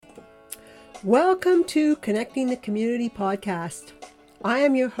Welcome to Connecting the Community podcast. I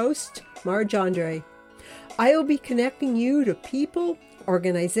am your host, Marge Andre. I will be connecting you to people,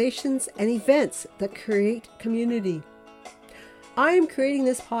 organizations, and events that create community. I am creating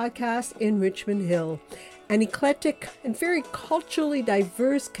this podcast in Richmond Hill, an eclectic and very culturally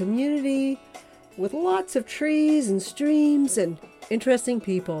diverse community with lots of trees and streams and interesting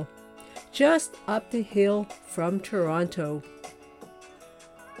people, just up the hill from Toronto.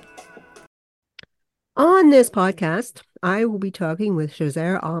 On this podcast, I will be talking with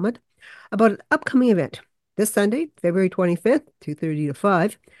Shazer Ahmed about an upcoming event. This Sunday, February 25th, 2:30 to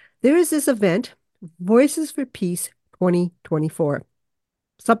 5, there is this event, Voices for Peace 2024.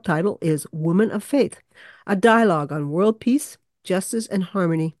 Subtitle is Women of Faith, a dialogue on world peace, justice, and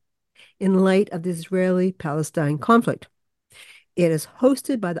harmony in light of the Israeli-Palestine conflict. It is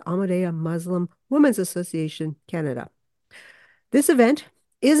hosted by the Ahmadiyya Women's Association Canada. This event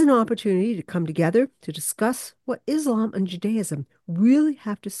is an opportunity to come together to discuss what Islam and Judaism really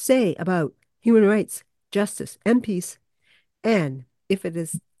have to say about human rights, justice, and peace, and if it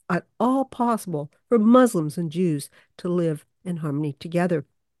is at all possible for Muslims and Jews to live in harmony together.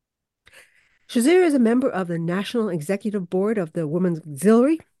 Shazer is a member of the National Executive Board of the Women's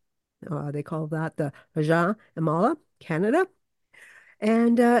Auxiliary. They call that the Shazer Ahmed Canada.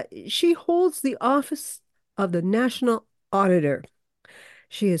 And she holds the office of the National Auditor.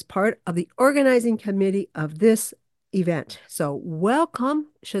 She is part of the organizing committee of this event. So welcome,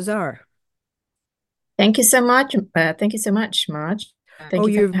 Shazer. Thank you so much. Thank you so much, Marge. Thank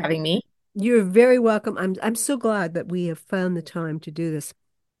you for having me. You're very welcome. I'm so glad that we have found the time to do this.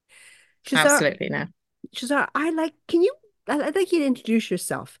 Absolutely, no. Shazer, I'd like you to introduce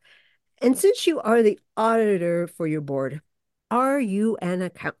yourself. And since you are the auditor for your board, are you an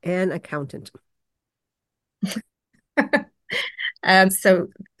accountant? So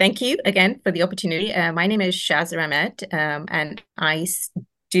thank you again for the opportunity. My name is Shazer Ahmed, and I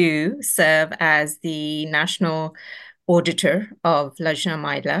do serve as the National Auditor of Lajna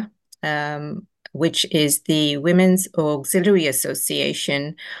Ahmadiyya, which is the Women's Auxiliary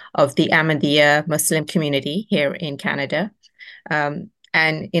Association of the Ahmadiyya Muslim community here in Canada.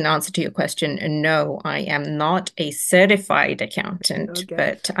 And in answer to your question, no, I am not a certified accountant,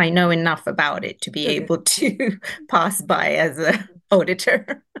 but I know enough about it to be able to pass by as an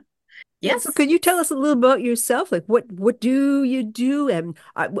auditor. Yes. So could you tell us a little about yourself? Like what do you do? And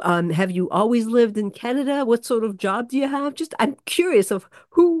have you always lived in Canada? What sort of job do you have? Just I'm curious of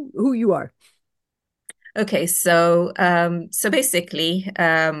who you are. Okay, so basically,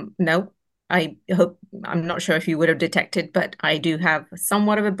 no, I'm not sure if you would have detected, but I do have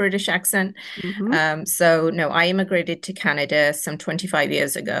somewhat of a British accent. So no, I immigrated to Canada some 25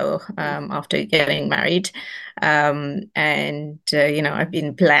 years ago, after getting married. And I've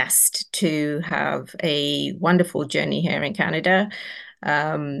been blessed to have a wonderful journey here in Canada.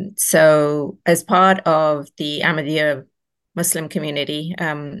 So as part of the Ahmadiyya Muslim community,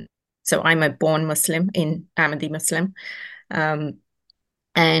 so I'm a born Muslim in Ahmadi Muslim.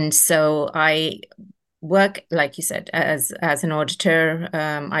 And so I work, like you said, as an auditor.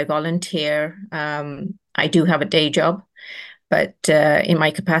 I volunteer. I do have a day job, but in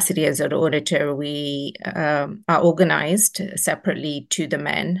my capacity as an auditor, we are organized separately to the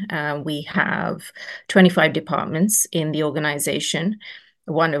men. We have 25 departments in the organization,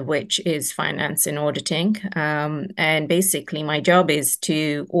 one of which is finance and auditing. And basically, my job is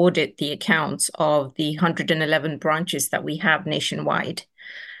to audit the accounts of the 111 branches that we have nationwide.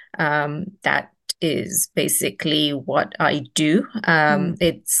 That is basically what I do.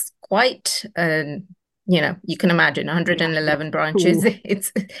 It's quite, you can imagine 111 branches.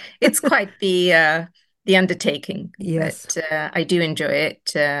 It's quite the undertaking. Yes. But I do enjoy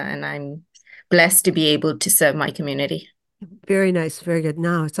it, and I'm blessed to be able to serve my community. Very nice. Very good.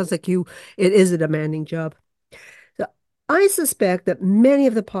 Now, it sounds like it is a demanding job. So I suspect that many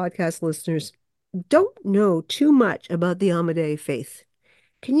of the podcast listeners don't know too much about the Ahmadiyya faith.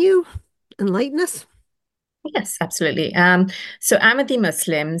 Can you enlighten us? Yes, absolutely. So Ahmadi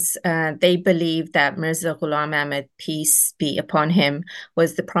Muslims, they believe that Mirza Ghulam Ahmad, peace be upon him,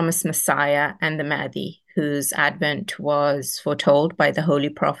 was the promised Messiah and the Mahdi, whose advent was foretold by the Holy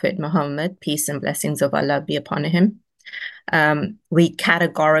Prophet Muhammad, peace and blessings of Allah be upon him. We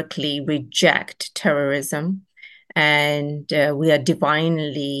categorically reject terrorism, and we are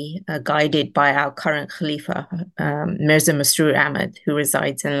divinely guided by our current Khalifa, Mirza Masroor Ahmad, who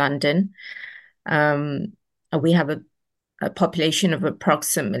resides in London. We have a population of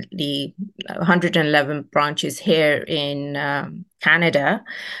approximately 111 branches here in Canada,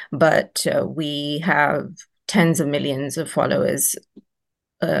 but we have tens of millions of followers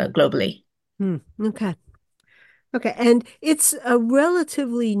globally. Okay. Okay. And it's a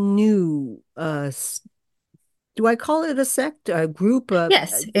relatively new, do I call it a sect, a group?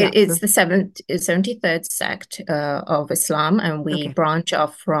 Yes, Yeah. it's the 73rd sect of Islam, and we Okay. branch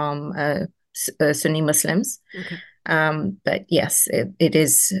off from Sunni Muslims. Okay. But yes, it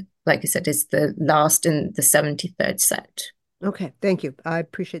is, like I said, it's the last in the 73rd sect. Okay. Thank you. I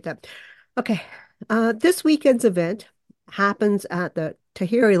appreciate that. Okay. This weekend's event happens at the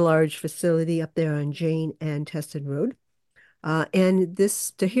Tahiri Large facility up there on Jane and Teston Road. And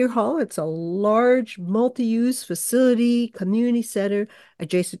this Tahir Hall, it's a large multi-use facility, community center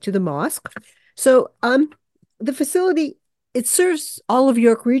adjacent to the mosque. So, the facility, it serves all of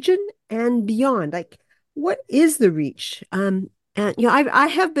York Region and beyond. Like, what is the reach? And I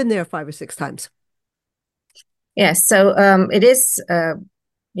have been there 5 or 6 times. Yes, so it is,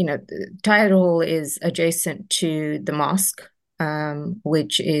 Tyre Hall is adjacent to the mosque,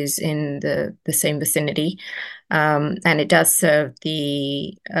 which is in the same vicinity, and it does serve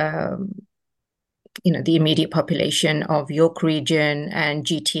the immediate population of York Region and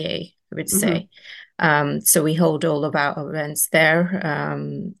GTA, I would Hmm. say. So we hold all of our events there.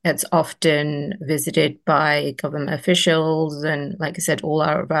 It's often visited by government officials, and like I said, all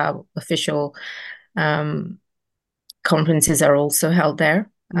of our official um, conferences are also held there.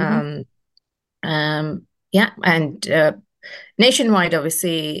 Hmm. Yeah, and nationwide,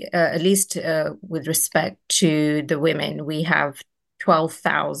 obviously, at least with respect to the women, we have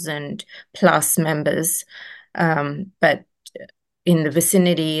 12,000 plus members. But in the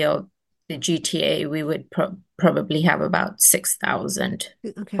vicinity of the GTA, we would probably have about 6,000,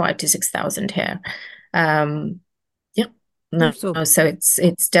 Okay. 5 to 6,000 here. Um, yeah, Oh, no, so, so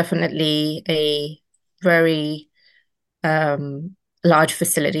it's definitely a very um, large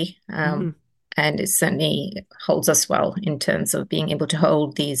facility. mhm. And it certainly holds us well in terms of being able to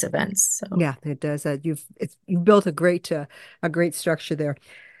hold these events. So, Yeah, it does. You've built a great structure there.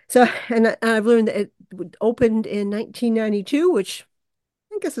 So, and I've learned that it opened in 1992, which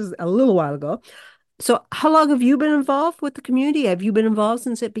I guess is a little while ago. So, how long have you been involved with the community? Have you been involved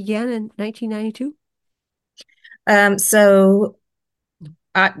since it began in 1992? so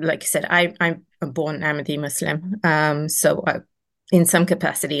like I said, I'm a born Ahmadi Muslim. In some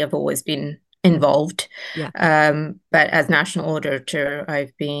capacity, I've always been involved. Yeah. But as national auditor,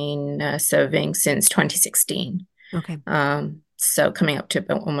 I've been serving since 2016. Okay. So coming up to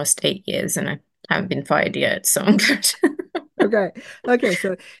about almost 8 years, and I haven't been fired yet, so I'm good. Okay. Okay.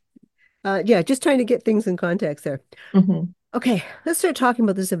 So, yeah, just trying to get things in context there. Mhm. Okay, let's start talking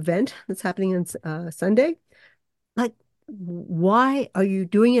about this event that's happening on Sunday. Like, why are you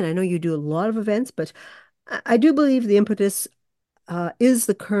doing it? I know you do a lot of events, but I do believe the impetus is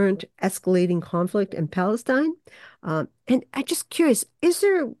the current escalating conflict in Palestine. And I'm just curious, is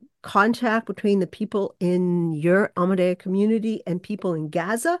there contact between the people in your Ahmadiyya community and people in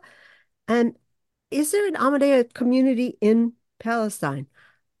Gaza? And is there an Ahmadiyya community in Palestine?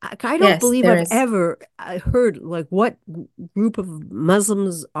 I don't Yes, believe there I've is. ever heard like what group of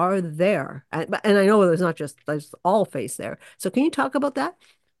Muslims are there. And I know there's all faiths there. So can you talk about that?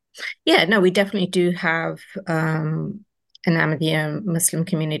 Yeah, no, we definitely do have an Ahmadiyya Muslim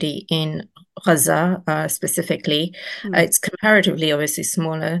community in Gaza, specifically. Hmm. It's comparatively obviously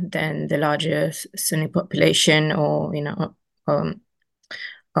smaller than the larger Sunni population or,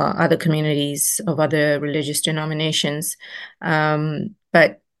 other communities of other religious denominations.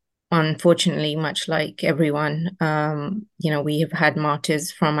 But unfortunately, much like everyone, we have had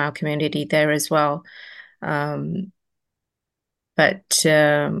martyrs from our community there as well. Um, but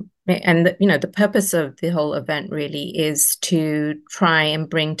the purpose of the whole event really is to try and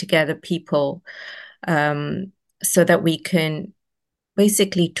bring together people, um, so that we can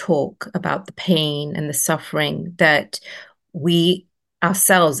basically talk about the pain and the suffering that we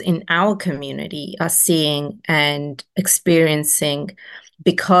ourselves in our community are seeing and experiencing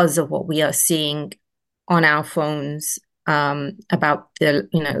because of what we are seeing on our phones, about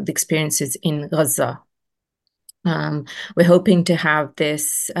the experiences in Gaza. We're hoping to have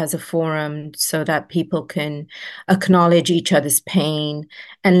this as a forum so that people can acknowledge each other's pain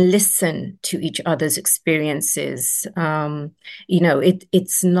and listen to each other's experiences.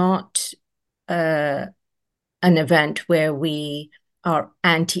 It's not uh, an event where we are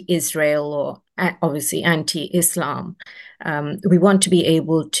anti-Israel or obviously anti-Islam. We want to be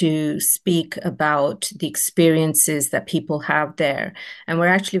able to speak about the experiences that people have there. And we're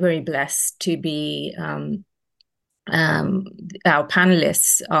actually very blessed to be um, our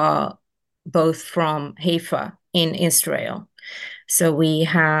panelists are both from Haifa in Israel. So we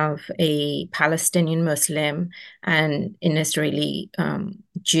have a Palestinian Muslim and an Israeli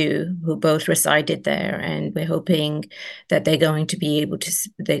Jew who both resided there, and we're hoping that they're going to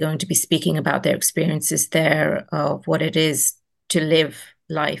be speaking about their experiences there of what it is to live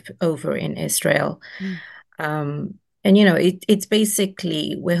life over in Israel. Mm. And it's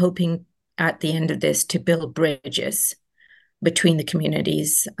basically we're hoping at the end of this to build bridges between the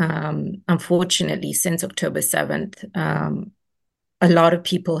communities. Unfortunately, since October 7th, a lot of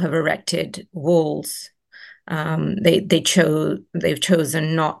people have erected walls. They've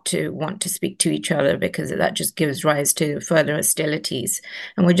chosen not to want to speak to each other because that just gives rise to further hostilities.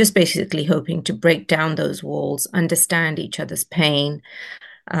 And we're just basically hoping to break down those walls, understand each other's pain,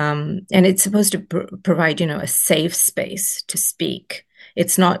 and it's supposed to provide, a safe space to speak.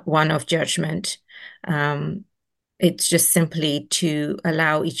 It's not one of judgment. Um, it's just simply to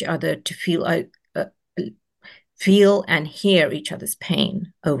allow each other to feel and hear each other's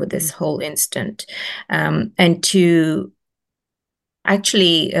pain over this Mhm. whole instant, and to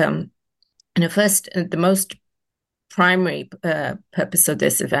actually, the most primary purpose of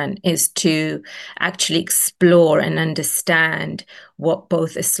this event is to actually explore and understand what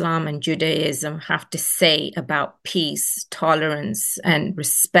both Islam and Judaism have to say about peace, tolerance, and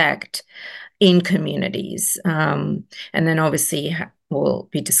respect in communities. And then obviously we'll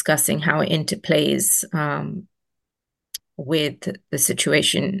be discussing how it interplays with the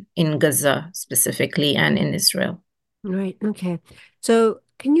situation in Gaza specifically and in Israel. Right. Okay. So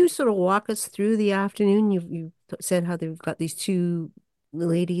can you sort of walk us through the afternoon? You said how they've got these two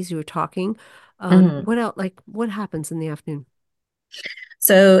ladies who are talking. Mhm. What else, like what happens in the afternoon?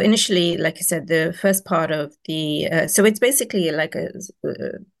 So initially, like I said, the first part of so it's basically like a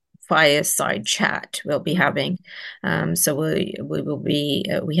fireside chat we'll be Hmm. having. So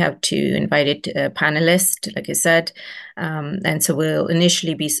we have two invited panelists, like I said, and so we'll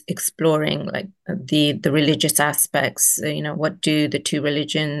initially be exploring like the religious aspects. What do the two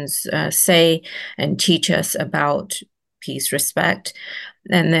religions say and teach us about peace, respect,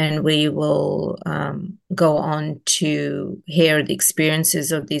 and then we will go on to hear the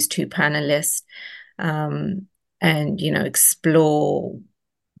experiences of these two panelists, um, and explore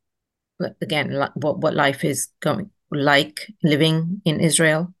again what life is going like living in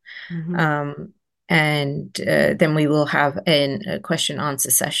Israel. Hmm. Um, and then we will have a question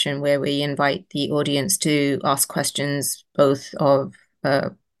answer session where we invite the audience to ask questions both of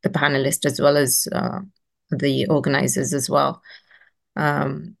the panelists as well as the organizers as well.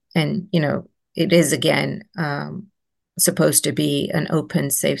 And it is again supposed to be an open,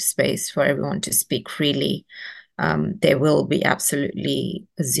 safe space for everyone to speak freely. There will be absolutely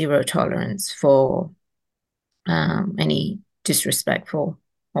zero tolerance for any disrespectful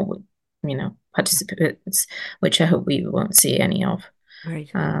or participants, which I hope we won't see any of. Right.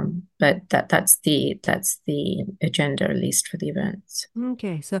 But that's the agenda, at least for the events.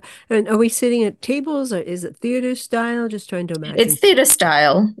 Okay. So, and are we sitting at tables or is it theater style? Just trying to It's imagine. theatre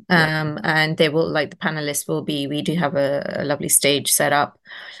style, Yeah. and they will like the panelists will be. We do have a lovely stage set up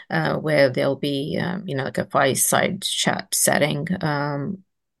where there'll be, like a fireside chat setting,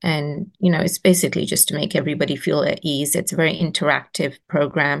 and it's basically just to make everybody feel at ease. It's a very interactive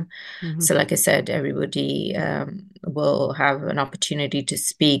program, Hmm. so like I said, everybody will have an opportunity to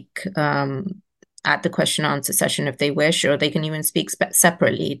speak. At the question answer session if they wish, or they can even speak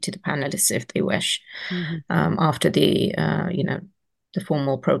separately to the panelists if they wish Hmm. after the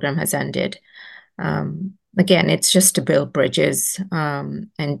formal program has ended. Again, it's just to build bridges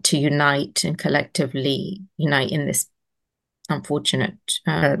and to unite and collectively unite in this unfortunate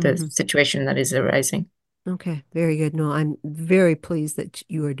the Hmm. situation that is arising. Okay. Very good. No, I'm very pleased that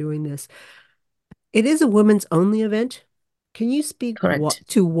you are doing this. It is a women's only event. Can you speak Correct.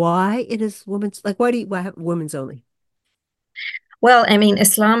 to why it is women's, like why have women's only? Well, I mean,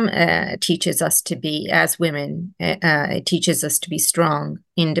 Islam teaches us to be, as women, it teaches us to be strong,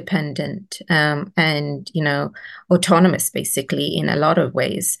 independent, and, autonomous, basically, in a lot of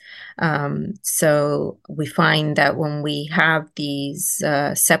ways. So we find that when we have these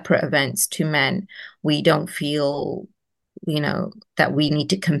separate events to men, we don't feel, that we need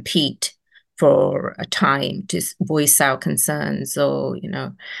to compete for a time to voice our concerns or,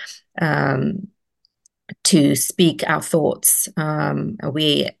 um, to speak our thoughts.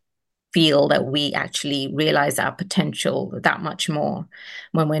 We feel that we actually realize our potential that much more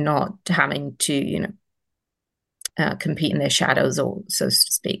when we're not having to, compete in their shadows, or so to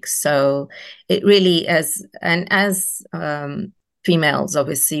speak. So it really, as females,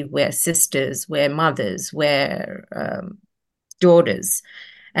 obviously, we're sisters, we're mothers, we're daughters,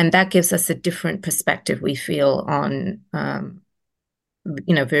 and that gives us a different perspective. We feel on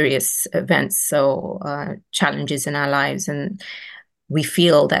various events, so challenges in our lives. And we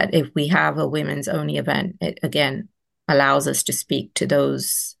feel that if we have a women's only event, it again allows us to speak to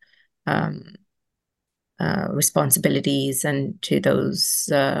those um, responsibilities and to those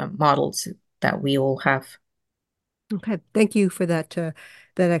models that we all have. Okay, thank you for that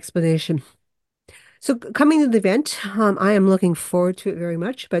explanation. So coming to the event, I am looking forward to it very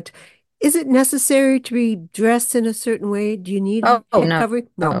much, but is it necessary to be dressed in a certain way? Do you need Oh, head no, covering?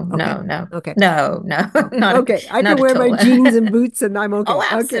 No. no, Okay. no, no, Okay. no, no, not Okay. I can not at wear my all. jeans and boots and I'm Oh, okay.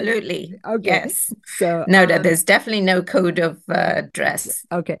 Okay. absolutely. Okay. Yes. So, No, there's definitely no code of dress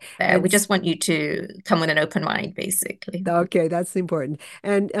okay. there. And We just want you to come with an open mind, basically. okay, that's important.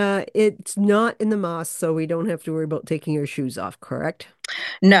 And it's not in the mosque, so we don't have to worry about taking your shoes off, correct?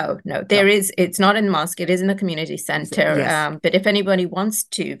 No, no, No. it's not in the mosque. It is in the community center. Yes. But if anybody wants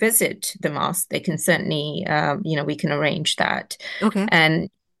to visit the mosque, they can certainly, we can arrange that. Okay. And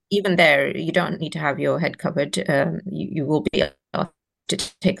even there, you don't need to have your head covered. You will be asked to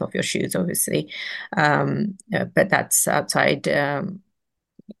take off your shoes, obviously. But that's outside.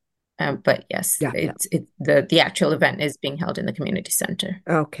 But yes, Yeah, yeah. the actual event is being held in the community center.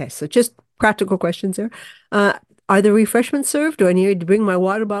 Okay, so just practical questions there. Uh, are the refreshments served? Do I need to bring my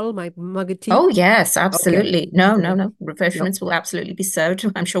water bottle, my mug of tea? Oh, yes, Okay. absolutely. No, no, Okay. no. No. Refreshments will absolutely be served.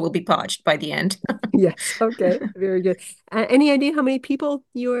 I'm sure we'll be parched by the end. Yes. Okay. Very good. Any idea how many people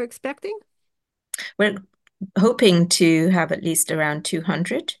you are expecting? We're hoping to have at least around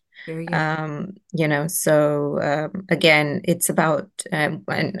 200. Very good. So again, it's about, and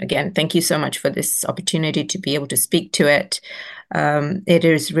again, thank you so much for this opportunity to be able to speak to it. It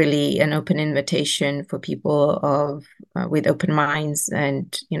is really an open invitation for people with open minds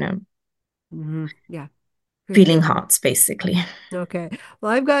and, Yeah. Very feeling good. hearts, basically. Okay.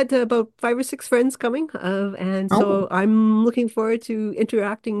 Well, I've got about 5 or 6 friends coming, and Oh, so I'm looking forward to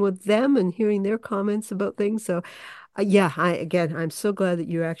interacting with them and hearing their comments about things. So, yeah, I'm so glad that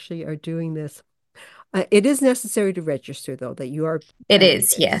you actually are doing this. It is necessary to register, though, that you are it planning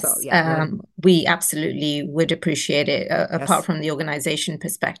is, this. So, yes. yeah, We absolutely would appreciate it, apart yes, from the organization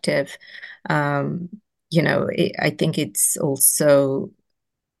perspective. Um, I think it's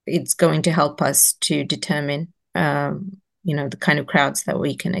going to help us to determine, the kind of crowds that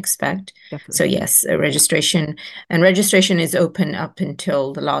we can expect. So definitely. yes, registration is open up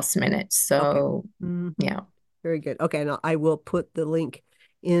until the last minute. Okay. So hmm yeah, Very good. Okay, now I will put the link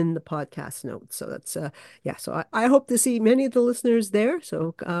in the podcast notes. So that's yeah. So I hope to see many of the listeners there.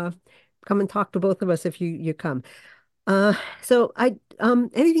 So come and talk to both of us if you come. Uh, so I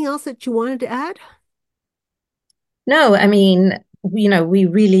anything else that you wanted to add? no, I mean, we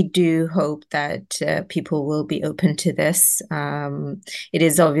really do hope that people will be open to this. It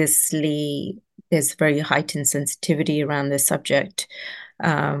is obviously there's very heightened sensitivity around this subject,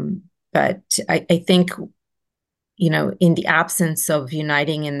 um, but I think in the absence of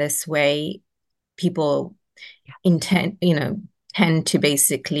uniting in this way, people intend, tend to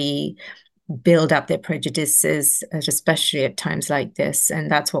basically build up their prejudices, especially at times like this. And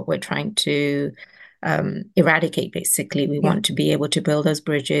that's what we're trying to eradicate, basically. We Yeah, want to be able to build those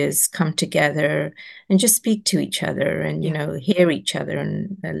bridges, come together, and just speak to each other and, yeah, hear each other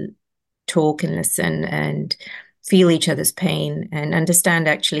and talk and listen and feel each other's pain and understand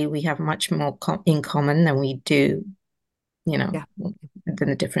actually we have much more in common than we do, you know, yeah. than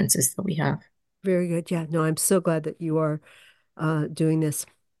the differences that we have. Very good. Yeah. No, I'm so glad that you are doing this.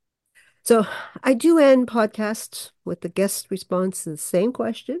 So I do end podcasts with the guest response to the same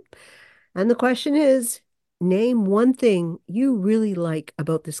question. And the question is, name one thing you really like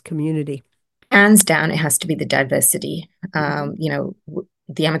about this community. Hands down, it has to be the diversity. Mhm.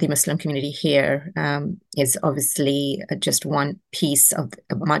 The Ahmadiyya Muslim community here is obviously just one piece of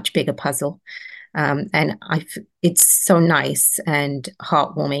a much bigger puzzle. And it's so nice and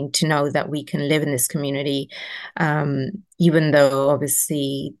heartwarming to know that we can live in this community, even though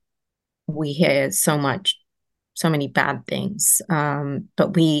obviously we hear so many bad things.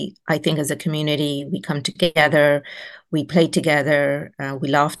 But I think as a community, we come together, we play together, we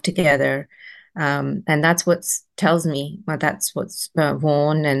laugh together. And that's what tells me, well, that's what's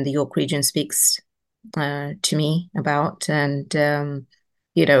Vaughan and the York region speaks to me about. And,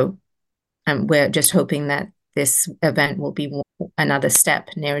 you know, and we're just hoping that this event will be another step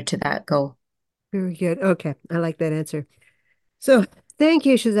nearer to that goal. Very good. Okay. I like that answer. So thank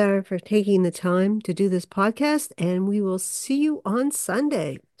you, Shazara, for taking the time to do this podcast, and we will see you on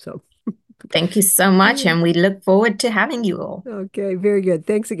Sunday. So, Thank you so much, and we look forward to having you all. okay, very good.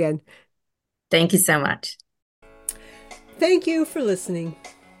 Thanks again. Thank you so much. Thank you for listening.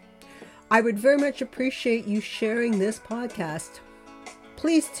 I would very much appreciate you sharing this podcast.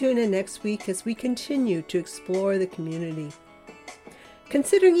 Please tune in next week as we continue to explore the community.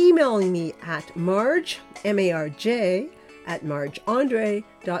 Consider emailing me at Marj, M-A-R-J, at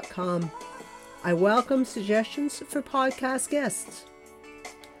marjandre.com. I welcome suggestions for podcast guests.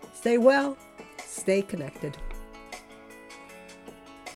 Stay well, stay connected.